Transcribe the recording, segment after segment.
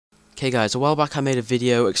Okay guys, a while back I made a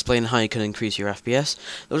video explaining how you can increase your FPS.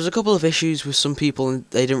 There was a couple of issues with some people and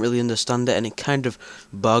they didn't really understand it, and it kind of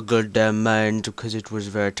boggled their mind because it was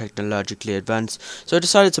very technologically advanced. So I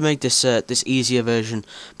decided to make this this easier version.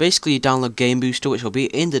 Basically you download Game Booster, which will be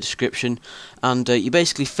in the description, and you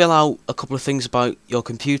basically fill out a couple of things about your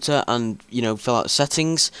computer and fill out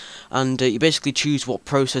settings, and you basically choose what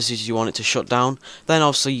processes you want it to shut down. Then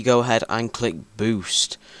obviously you go ahead and click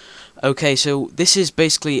Boost. Okay, so this is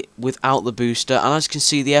basically without the booster, and as you can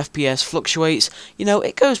see the FPS fluctuates.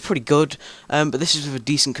 It goes pretty good, but this is with a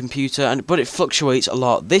decent computer, but it fluctuates a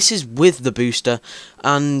lot. This is with the booster,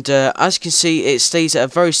 and as you can see it stays at a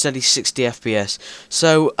very steady 60 FPS.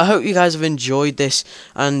 So I hope you guys have enjoyed this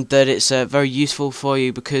and that it's very useful for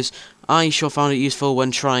you, because I sure found it useful when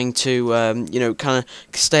trying to kind of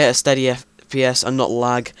stay at a steady FPS and not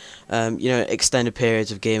lag extended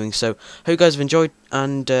periods of gaming. So hope you guys have enjoyed,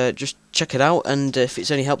 and just check it out, and if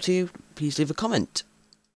it's any help to you, please leave a comment.